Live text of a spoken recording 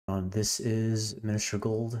This is Minister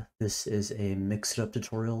Gold. This is a mix-it-up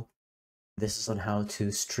tutorial. This is on how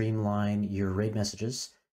to streamline your RAID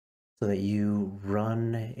messages so that you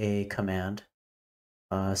run a command,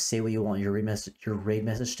 say what you want your RAID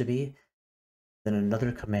message to be, then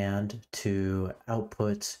another command to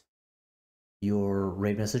output your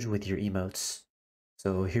RAID message with your emotes.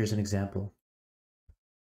 So here's an example.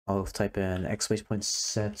 I'll type in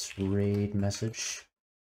 !set RAID message,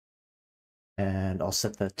 and I'll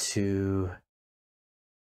set that to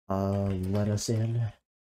let us in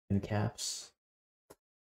caps.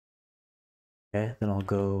 Okay, then I'll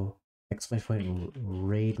go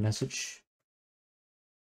 !RAID message.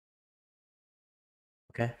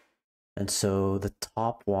 Okay, and so the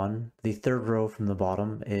top one, the third row from the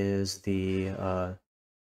bottom, is the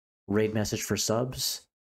RAID message for subs,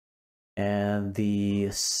 and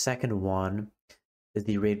the second one is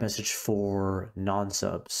the RAID message for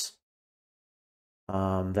non-subs.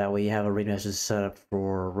 That way you have a RAID message set up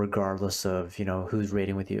for regardless of, who's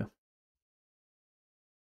raiding with you.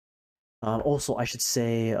 Also, I should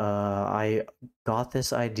say, I got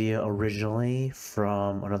this idea originally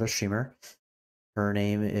from another streamer. Her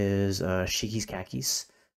name is Shiki's Khakis.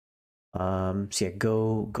 So yeah,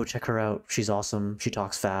 go check her out. She's awesome. She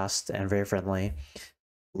talks fast and very friendly.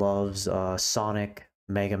 Loves Sonic,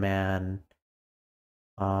 Mega Man,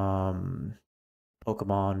 Pokemon,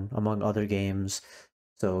 among other games.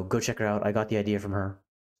 So go check her out. I got the idea from her.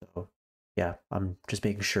 So yeah, I'm just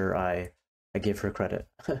making sure I give her credit.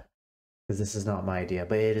 Because this is not my idea,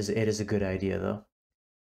 but it is a good idea though.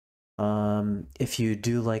 If you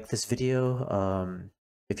do like this video,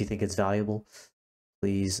 if you think it's valuable,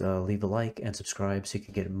 please leave a like and subscribe so you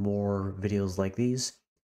can get more videos like these.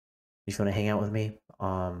 If you want to hang out with me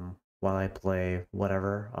while I play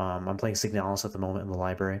whatever, I'm playing Signalis at the moment in the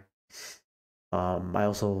library. I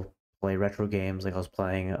also play retro games, like I was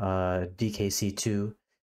playing DKC2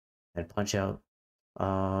 and Punch-Out.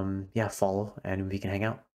 Yeah, follow and we can hang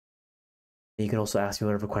out. You can also ask me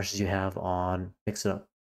whatever questions you have on Mix It Up.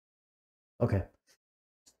 Okay,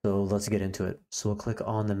 so let's get into it. So we'll click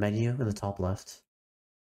on the menu in the top left.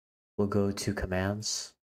 We'll go to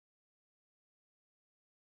Commands.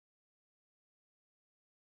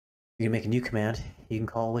 You can make a new command. You can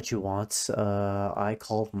call what you want. I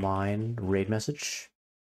called mine RAID message.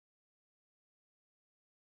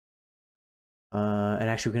 And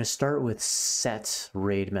actually, we're going to start with set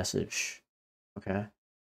RAID message. Okay.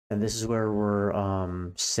 And this is where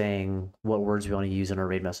we're saying what words we want to use in our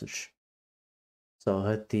RAID message. So I'll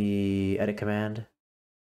hit the edit command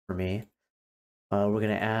for me. We're going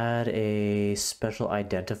to add a special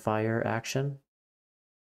identifier action.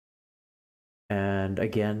 And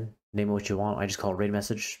again, name it what you want. I just call it RAID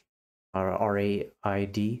message, RAID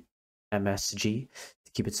MSG,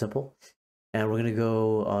 to keep it simple. And we're going to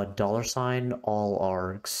go $ all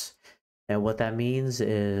args. And what that means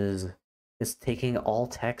is it's taking all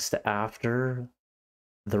text after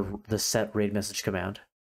the set RAID message command,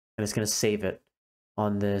 and it's going to save it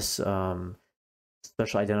on this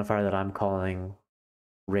special identifier that I'm calling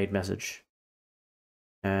RAID message,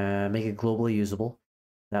 and make it globally usable.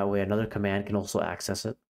 That way another command can also access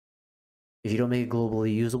it. If you don't make it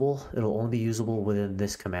globally usable, it'll only be usable within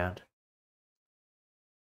this command.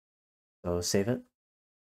 So save it.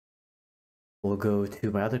 We'll go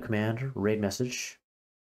to my other command, RAID message.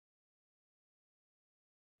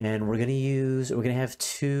 And we're gonna have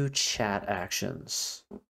two chat actions.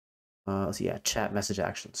 Let's see, yeah, chat message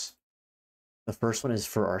actions. The first one is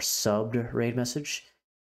for our subbed RAID message,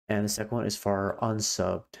 and the second one is for our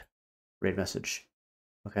unsubbed RAID message.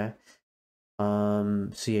 Okay.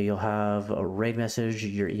 So yeah, you'll have a RAID message,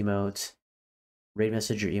 your emote, RAID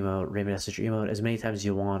message, your emote, RAID message, your emote, as many times as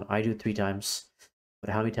you want. I do it 3 times,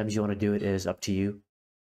 but how many times you want to do it is up to you.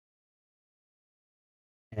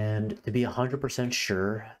 And to be 100%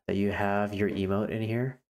 sure that you have your emote in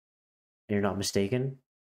here, and you're not mistaken,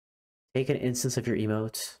 take an instance of your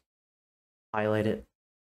emote, highlight it,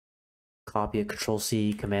 copy it,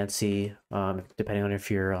 Control-C, Command-C, depending on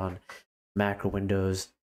if you're on Mac or Windows,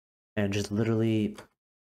 and just literally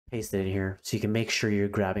paste it in here so you can make sure you're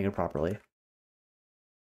grabbing it properly.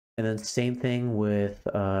 And then same thing with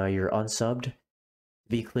your unsubbed. To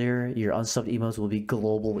be clear, your unsubbed emotes will be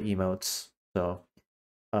global emotes. So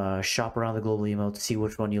shop around the global emotes, see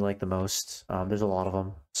which one you like the most. There's a lot of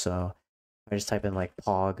them. So I just type in like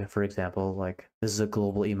Pog, for example, like this is a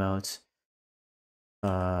global emote.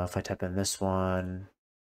 If I type in this one,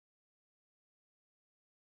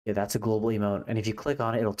 yeah, that's a global emote. And if you click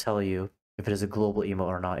on it, it'll tell you if it is a global emote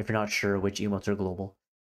or not, if you're not sure which emotes are global.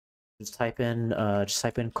 Just type in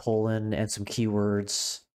colon and some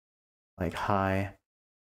keywords like hi.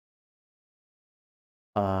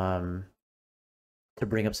 to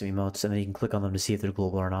bring up some emotes, and then you can click on them to see if they're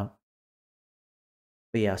global or not.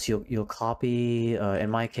 But yeah, so you'll copy, in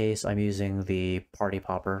my case, I'm using the party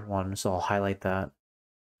popper one, so I'll highlight that,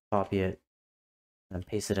 copy it, and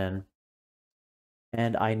paste it in.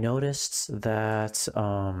 And I noticed that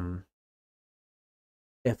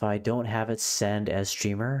if I don't have it send as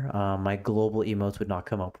streamer, my global emotes would not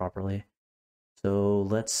come out properly. So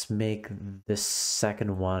let's make this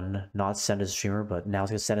second one not send as streamer, but now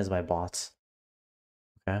it's gonna send as my bots.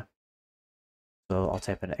 Okay. So I'll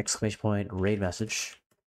type an exclamation point raid message.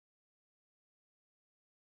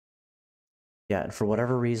 Yeah, and for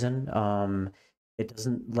whatever reason, it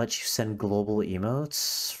doesn't let you send global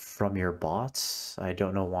emotes from your bots. I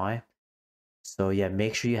don't know why. So yeah,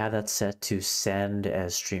 make sure you have that set to send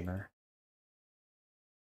as streamer.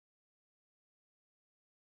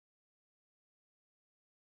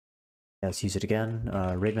 Let's use it again.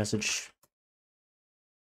 Raid message.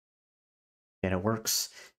 And it works.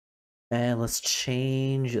 And let's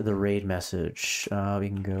change the raid message. We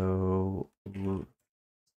can go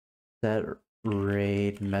set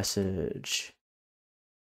raid message.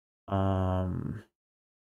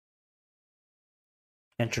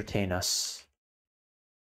 Entertain us.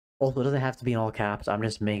 Also, it doesn't have to be in all caps. I'm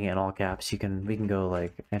just making it in all caps. We can go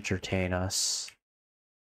like entertain us.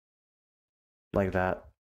 Like that.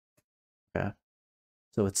 Okay.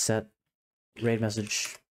 So it's set raid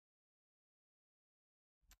message.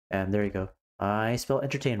 And there you go. I spelled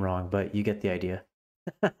entertain wrong, but you get the idea.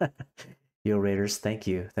 Yo Raiders, thank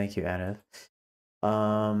you. Thank you, Anav.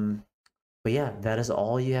 But yeah, that is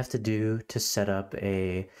all you have to do to set up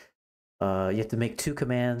a you have to make 2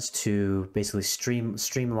 commands to basically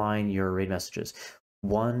streamline your raid messages.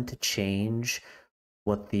 One to change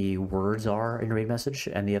what the words are in your raid message,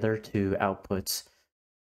 and the other to output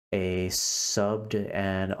a subbed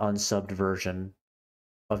and unsubbed version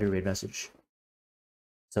of your raid message.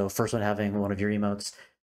 So first one having one of your emotes,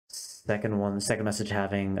 second message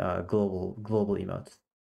having global emotes.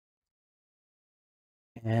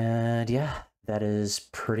 And yeah, that is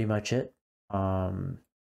pretty much it.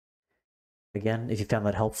 Again, if you found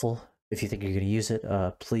that helpful, if you think you're going to use it,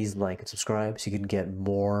 please like and subscribe so you can get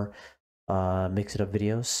more Mix It Up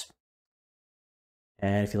videos.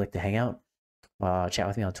 And if you'd like to hang out, chat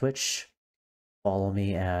with me on Twitch, follow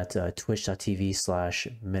me at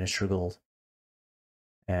twitch.tv/ministergold.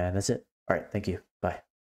 And that's it. All right, thank you. Bye.